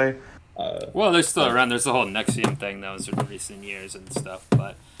 90s, I'd say. Well, they're still around. There's the whole Nexium thing that was in recent years and stuff,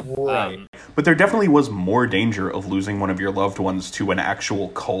 but but there definitely was more danger of losing one of your loved ones to an actual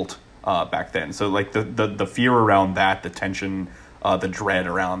cult back then. So like the fear around that, the tension, the dread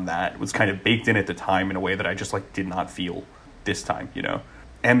around that was kind of baked in at the time in a way that I just like did not feel this time, you know.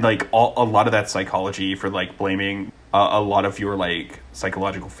 And like a lot of that psychology for like blaming a lot of your like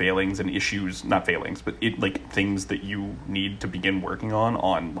psychological failings and issues, not failings, but it like things that you need to begin working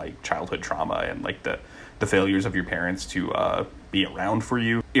on like childhood trauma and like the the failures of your parents to be around for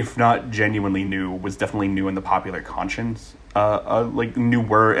you, if not genuinely new, was definitely new in the popular conscience, like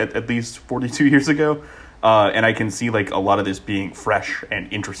newer at least 42 years ago. And I can see like a lot of this being fresh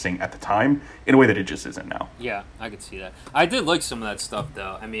and interesting at the time in a way that it just isn't now. Yeah, I could see that. I did like some of that stuff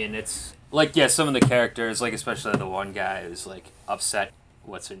though. I mean, it's like, yeah, some of the characters, like especially the one guy who's like upset.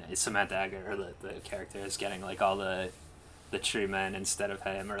 What's her name? Samantha Eggar, or the character is getting like all the treatment instead of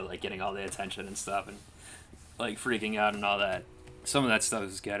him, or like getting all the attention and stuff, and like freaking out and all that. Some of that stuff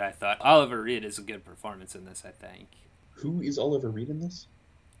is good. I thought Oliver Reed is a good performance in this. I think. Who is Oliver Reed in this?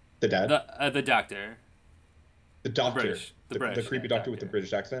 The dad. The doctor. The doctor. The British, creepy doctor with the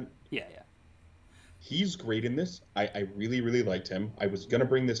British accent. Yeah. He's great in this. I really, really liked him. I was gonna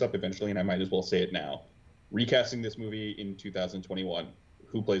bring this up eventually, and I might as well say it now. Recasting this movie in 2021.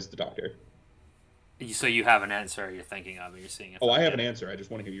 Who plays the doctor? So you have an answer you're thinking of, and you're seeing it. Oh, I have an answer. I just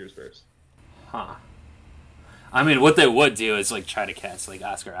want to hear yours first. Huh. I mean, what they would do is like try to cast like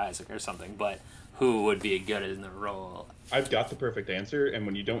Oscar Isaac or something, but who would be good in the role? I've got the perfect answer, and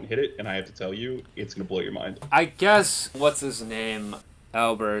when you don't hit it, and I have to tell you, it's gonna blow your mind. I guess what's his name?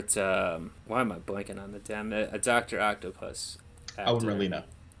 Albert. Why am I blanking on the damn Dr. Octopus? Molina.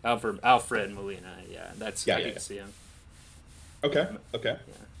 Alfred Molina. Yeah, that's I can see him. Okay. Yeah.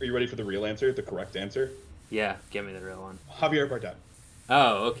 Are you ready for the real answer, the correct answer? Yeah, give me the real one. Javier Bardem.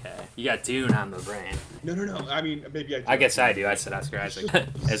 Oh, okay. You got Dune on the brain. No. I mean, maybe I do. I guess I do. I said Oscar Isaac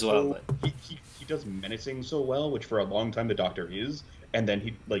as well. But he does menacing so well, which for a long time the Doctor is, and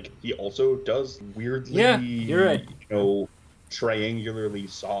then he also does weirdly, you're right. Triangularly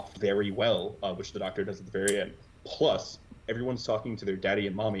soft very well, which the Doctor does at the very end. Plus, everyone's talking to their daddy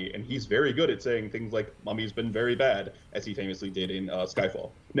and mommy, and he's very good at saying things like, "Mommy's been very bad," as he famously did in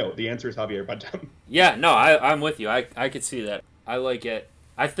Skyfall. No, the answer is Javier Bardem. Yeah, no, I'm with you. I could see that. I like it.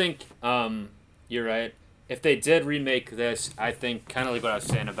 I think you're right. If they did remake this, I think kind of like what I was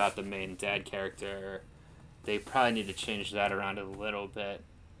saying about the main dad character, they probably need to change that around a little bit,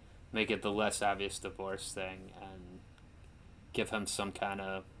 make it the less obvious divorce thing, and give him some kind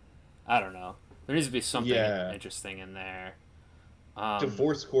of, I don't know. There needs to be something interesting in there.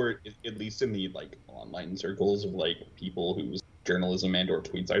 Divorce court, at least in the like online circles of like people whose journalism and or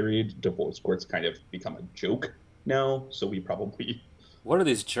tweets I read, divorce court's kind of become a joke now. So we probably. What are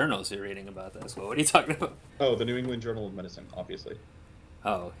these journals you're reading about this? What are you talking about? Oh, the New England Journal of Medicine, obviously.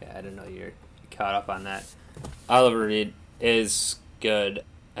 Oh, okay. I didn't know you're caught up on that. Oliver Reed is good,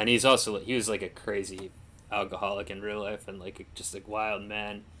 and he was like a crazy alcoholic in real life and like just a wild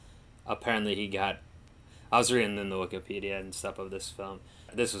man. Apparently I was reading in the Wikipedia and stuff of this film.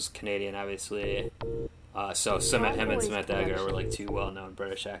 This was Canadian, obviously. So him and Samantha Eggar were like two well-known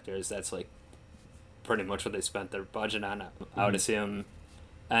British actors. That's like pretty much what they spent their budget on, I would assume.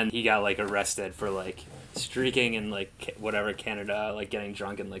 And he got like arrested for like streaking in like whatever Canada, like getting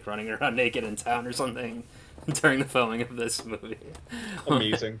drunk and like running around naked in town or something during the filming of this movie.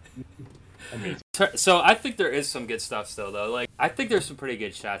 Amazing. So I think there is some good stuff still, though. Like, I think there's some pretty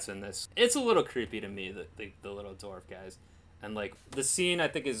good shots in this. It's a little creepy to me, the little dwarf guys. And, like, the scene I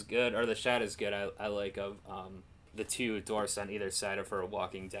think is good, or the shot is good, I like, of the two dwarfs on either side of her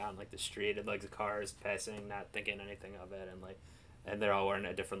walking down, like, the street, and, like, the cars passing, not thinking anything of it, and, like, and they're all wearing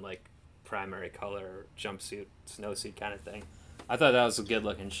a different, like, primary color jumpsuit, snowsuit kind of thing. I thought that was a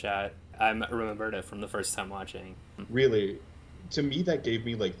good-looking shot. I remembered it from the first time watching. Really? To me, that gave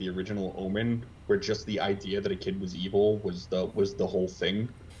me like the original Omen, where just the idea that a kid was evil was the whole thing.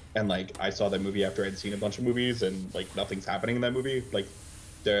 And like I saw that movie after I'd seen a bunch of movies, and like nothing's happening in that movie. Like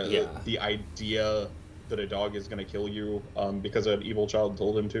the idea that a dog is gonna kill you because an evil child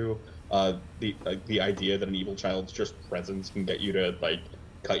told him to. The idea that an evil child's just presence can get you to like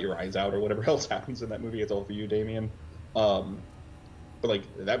cut your eyes out or whatever else happens in that movie. It's all for you, Damien. But like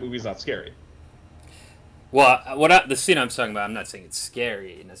that movie's not scary. Well, the scene I'm talking about, I'm not saying it's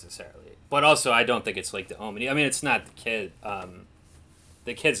scary necessarily, but also I don't think it's like the Omen. I mean, it's not the kid.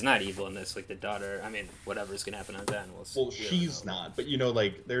 The kid's not evil in this. Like the daughter. I mean, whatever's gonna happen on then. Well, she's not. But you know,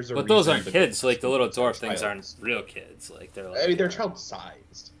 like there's a. But those aren't kids. Like the little dwarf things aren't real kids. Like they're. Like, I mean, they're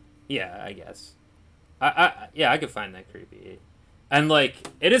child-sized. Yeah, I guess. I could find that creepy, and like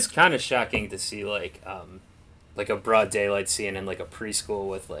it is kind of shocking to see like a broad daylight scene in like a preschool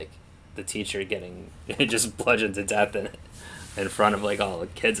with like. The teacher getting just bludgeoned to death in front of like all the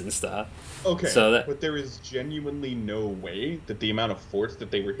kids and stuff. Okay, but there is genuinely no way that the amount of force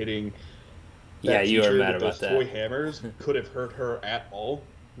that they were hitting that you were mad with about those toy hammers could have hurt her at all.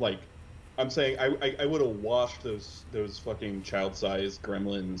 Like, I'm saying I would have washed those fucking child-sized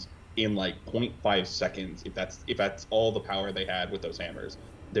gremlins in like 0.5 seconds if that's all the power they had with those hammers.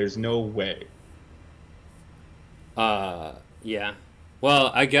 There's no way. Yeah.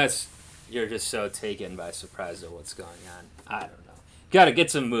 Well, I guess you're just so taken by surprise at what's going on. I don't know. Gotta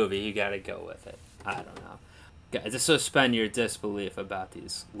get some movie. You gotta go with it. I don't know. To suspend your disbelief about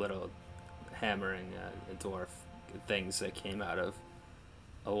these little hammering dwarf things that came out of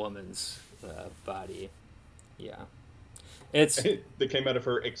a woman's body. Yeah. It's They came out of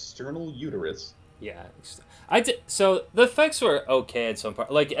her external uterus. yeah. So the effects were okay at some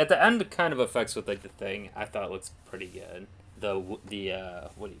part. Like at the end, kind of effects with like the thing I thought looked pretty good. The what do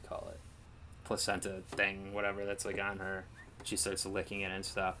you call it? Placenta thing, whatever that's like on her. She starts licking it and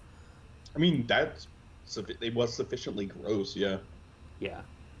stuff. I mean, it was sufficiently gross, yeah. Yeah.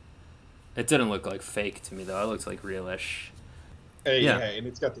 It didn't look like fake to me though. It looked like realish. Yeah, and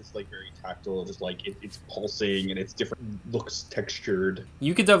it's got this like very tactile, just like it's pulsing and it's different looks textured.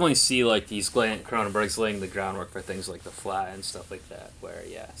 You could definitely see like these Cronenberg's laying the groundwork for things like The Fly and stuff like that, where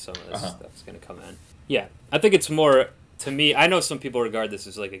some of this stuff's gonna come in. Yeah, I think it's more to me. I know some people regard this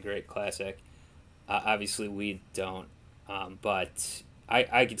as like a great classic. Obviously, we don't, but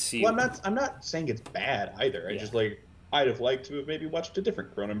I could see. Well, I'm not saying it's bad either. I just like I'd have liked to have maybe watched a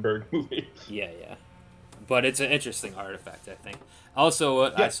different Cronenberg movie. Yeah. But it's an interesting artifact, I think. Also,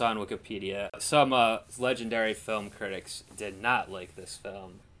 what I saw on Wikipedia, some legendary film critics did not like this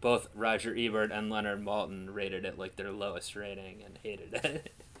film. Both Roger Ebert and Leonard Maltin rated it like their lowest rating and hated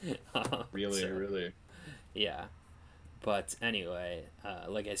it. Really? Yeah. But anyway,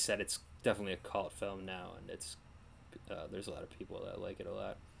 like I said, it's definitely a cult film now, and it's there's a lot of people that like it a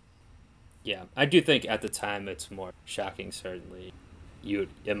lot. Yeah, I do think at the time it's more shocking, certainly.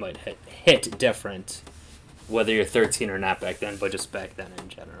 It might hit different, whether you're 13 or not back then, but just back then in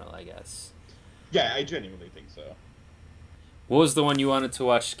general, I guess. Yeah, I genuinely think so. What was the one you wanted to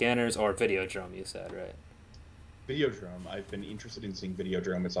watch? Scanners or Videodrome, you said, right? Videodrome. I've been interested in seeing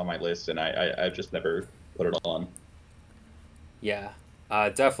Videodrome. It's on my list, and I've just never put it on. Yeah.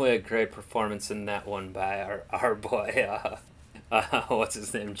 Definitely a great performance in that one by our boy, what's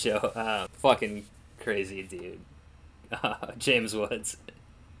his name, Joe? Fucking crazy dude. James Woods.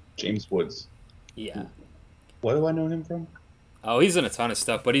 James Woods. Yeah. What do I know him from? Oh, he's in a ton of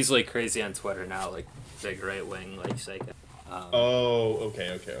stuff, but he's like crazy on Twitter now, like big right wing, like psycho.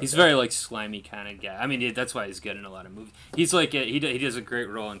 Okay. He's very like slimy kind of guy. I mean, that's why he's good in a lot of movies. He's like he does a great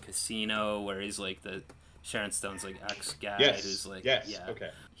role in Casino, where he's like the Sharon Stone's like ex guy who's like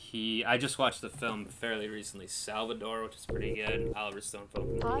okay. I just watched the film fairly recently, Salvador, which is pretty good. Oliver Stone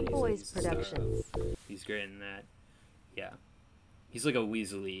film. Odd Boys Productions. He's great in that. Yeah. He's like a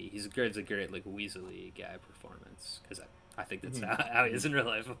Weasley. He's a great like Weasley guy performance, because I think that's how he is in real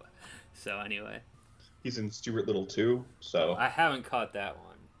life. So anyway, he's in Stuart Little too. So I haven't caught that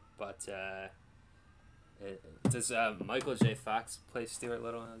one, but does Michael J. Fox play Stuart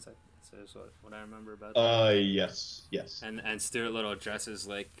Little? Is what I remember about that? Yes. And Stuart Little dresses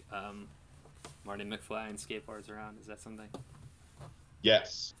like Marty McFly and skateboards around. Is that something?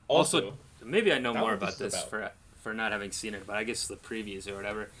 Yes. Also maybe I know more about this for not having seen it, but I guess the previews or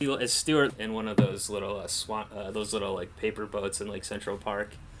whatever. Is Stuart in one of those little those little like paper boats in like Central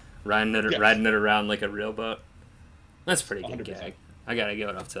Park, riding it around like a real boat? That's pretty good 100%. Gag. I gotta give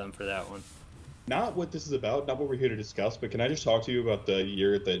it up to them for that one. Not what this is about, not what we're here to discuss, but can I just talk to you about the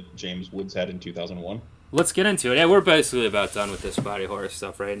year that James Woods had in 2001? Let's get into it. Yeah, we're basically about done with this body horror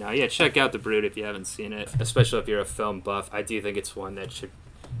stuff right now. Yeah, check out The Brood if you haven't seen it, especially if you're a film buff. I do think it's one that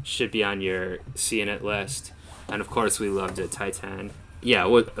should be on your seeing it list. And of course, we loved it, Titane. Yeah,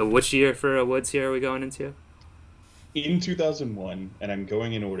 which year for Woods here are we going into? In 2001, and I'm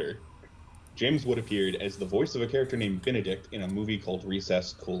going in order, James Wood appeared as the voice of a character named Benedict in a movie called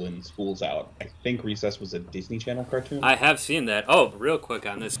Recess: School's Out. I think Recess was a Disney Channel cartoon. I have seen that. Oh, real quick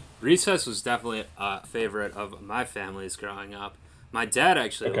on this. Recess was definitely a favorite of my family's growing up. My dad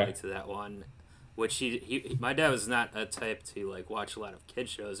actually liked that one, which my dad was not a type to like watch a lot of kid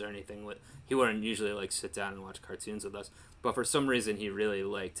shows or anything. He wouldn't usually like sit down and watch cartoons with us, but for some reason he really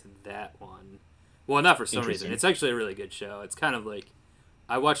liked that one. Well, not for some reason. It's actually a really good show. It's kind of like,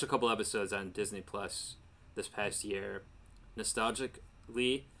 I watched a couple episodes on Disney Plus this past year,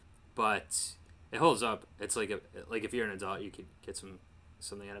 nostalgically, but it holds up. It's like if you're an adult, you could get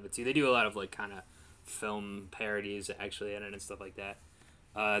something out of it too. They do a lot of like kind of film parodies actually in it and stuff like that.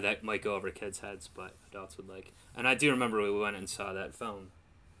 That might go over kids' heads, but adults would like. And I do remember we went and saw that film,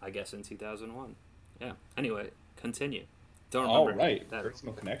 I guess in 2001. Yeah. Anyway, continue. Don't remember. All right. That.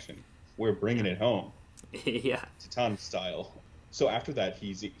 Personal connection. We're bringing it home. Yeah. Titane style. So after that,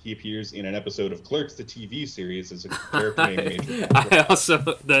 he appears in an episode of Clerks, the TV series, as a character named Major. I also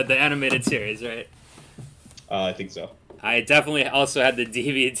the animated series, right? I think so. I definitely also had the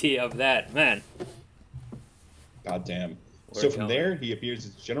DVD of that. Man, goddamn. We're So from going. there, he appears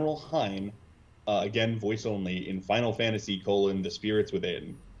as General Hein, again voice only, in Final Fantasy: The Spirits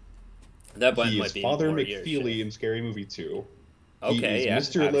Within. That He might is be Father more your McFeely shit. in Scary Movie 2. Okay, He is yeah, Mr.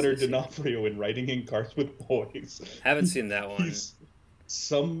 obviously Leonard seen it. D'Onofrio in Writing in Cars with Boys. Haven't seen that one. He's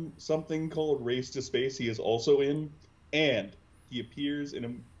something called Race to Space he is also in, and he appears in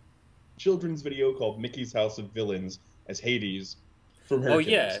a children's video called Mickey's House of Villains as Hades from Hercules. Oh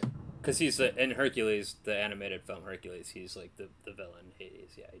yeah, because he's in Hercules, the animated film Hercules. He's like the villain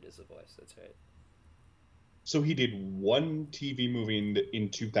Hades. Yeah, he does the voice. That's right. So he did one TV movie in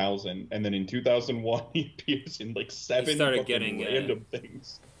 2000, and then in 2001 he appears in like 7 started fucking getting, random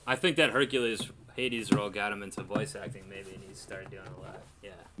things. I think that Hercules Hades role got him into voice acting maybe, and he started doing a lot. Yeah.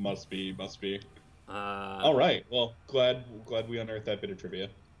 Must be. Uh, All right. Well, glad we unearthed that bit of trivia.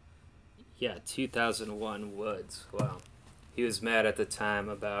 Yeah, 2001 Woods. Wow. He was mad at the time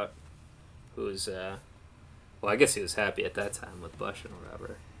about who's, well, I guess he was happy at that time with Bush and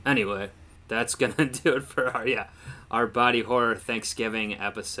whatever. Anyway, that's gonna do it for our body horror Thanksgiving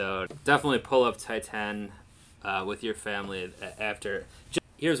episode. Definitely pull up Titane with your family after.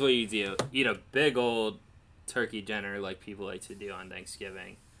 Here's what you do: eat a big old turkey dinner like people like to do on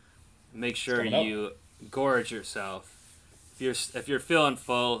Thanksgiving. Make sure you gorge yourself. If you're feeling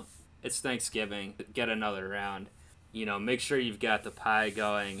full, it's Thanksgiving. Get another round. Make sure you've got the pie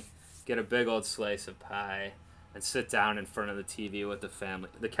going. Get a big old slice of pie and sit down in front of the TV with the family.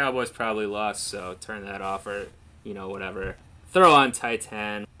 The Cowboys probably lost, so turn that off or, whatever. Throw on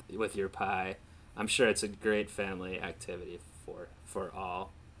Titane with your pie. I'm sure it's a great family activity for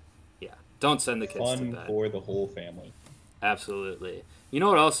all. Yeah. Don't send the kids to bed. Fun for the whole family. Absolutely. You know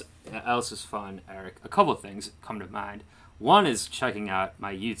what else is fun, Eric? A couple of things come to mind. One is checking out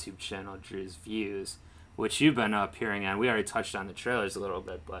my YouTube channel, Drew's Views, which you've been appearing on. We already touched on the trailers a little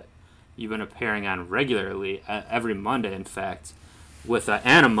bit, but you've been appearing on regularly, every Monday, in fact, with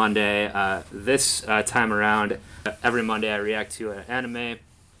Anna Monday. This time around, every Monday I react to an anime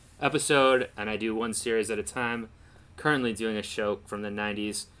episode, and I do one series at a time. Currently doing a show from the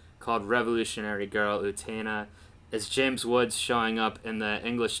 90s called Revolutionary Girl Utena. Is James Woods showing up in the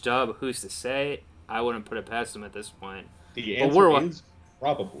English dub? Who's to say? I wouldn't put it past him at this point. The answer is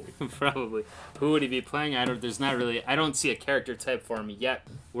probably. Probably. Who would he be playing? I don't see a character type for him yet.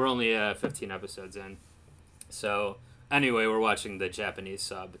 We're only 15 episodes in. So, anyway, we're watching the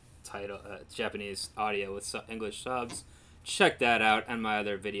Japanese Japanese audio with English subs. Check that out and my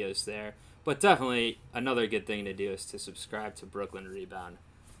other videos there. But definitely another good thing to do is to subscribe to Brooklyn Rebound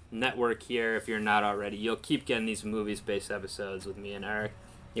Network here if you're not already. You'll keep getting these movies-based episodes with me and Eric.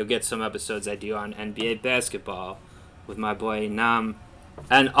 You'll get some episodes I do on NBA basketball with my boy Nam,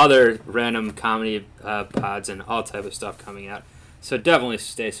 and other random comedy pods and all type of stuff coming out. So definitely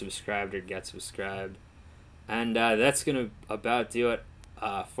stay subscribed or get subscribed. And that's going to about do it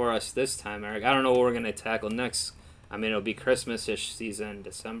for us this time, Eric. I don't know what we're going to tackle next. I mean, it'll be Christmas-ish season,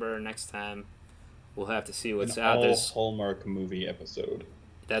 December next time. We'll have to see what's out. There's Hallmark movie episode.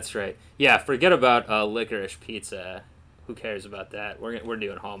 That's right. Yeah, forget about Licorice Pizza. Who cares about that? We're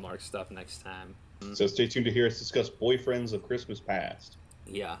doing Hallmark stuff next time. So stay tuned to hear us discuss Boyfriends of Christmas Past.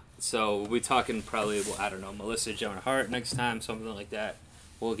 Yeah. So we'll be talking probably, I don't know, Melissa Joan Hart next time, something like that.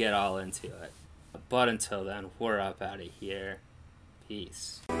 We'll get all into it. But until then, we're up out of here.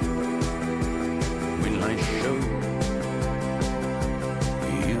 Peace. When I show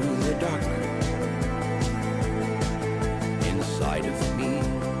you the dark inside of me,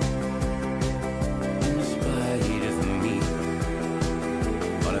 in spite of me,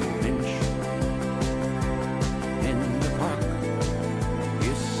 but a bench in the park,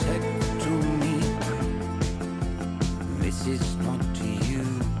 you said to me, this is not to you,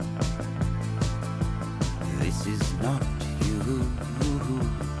 this is not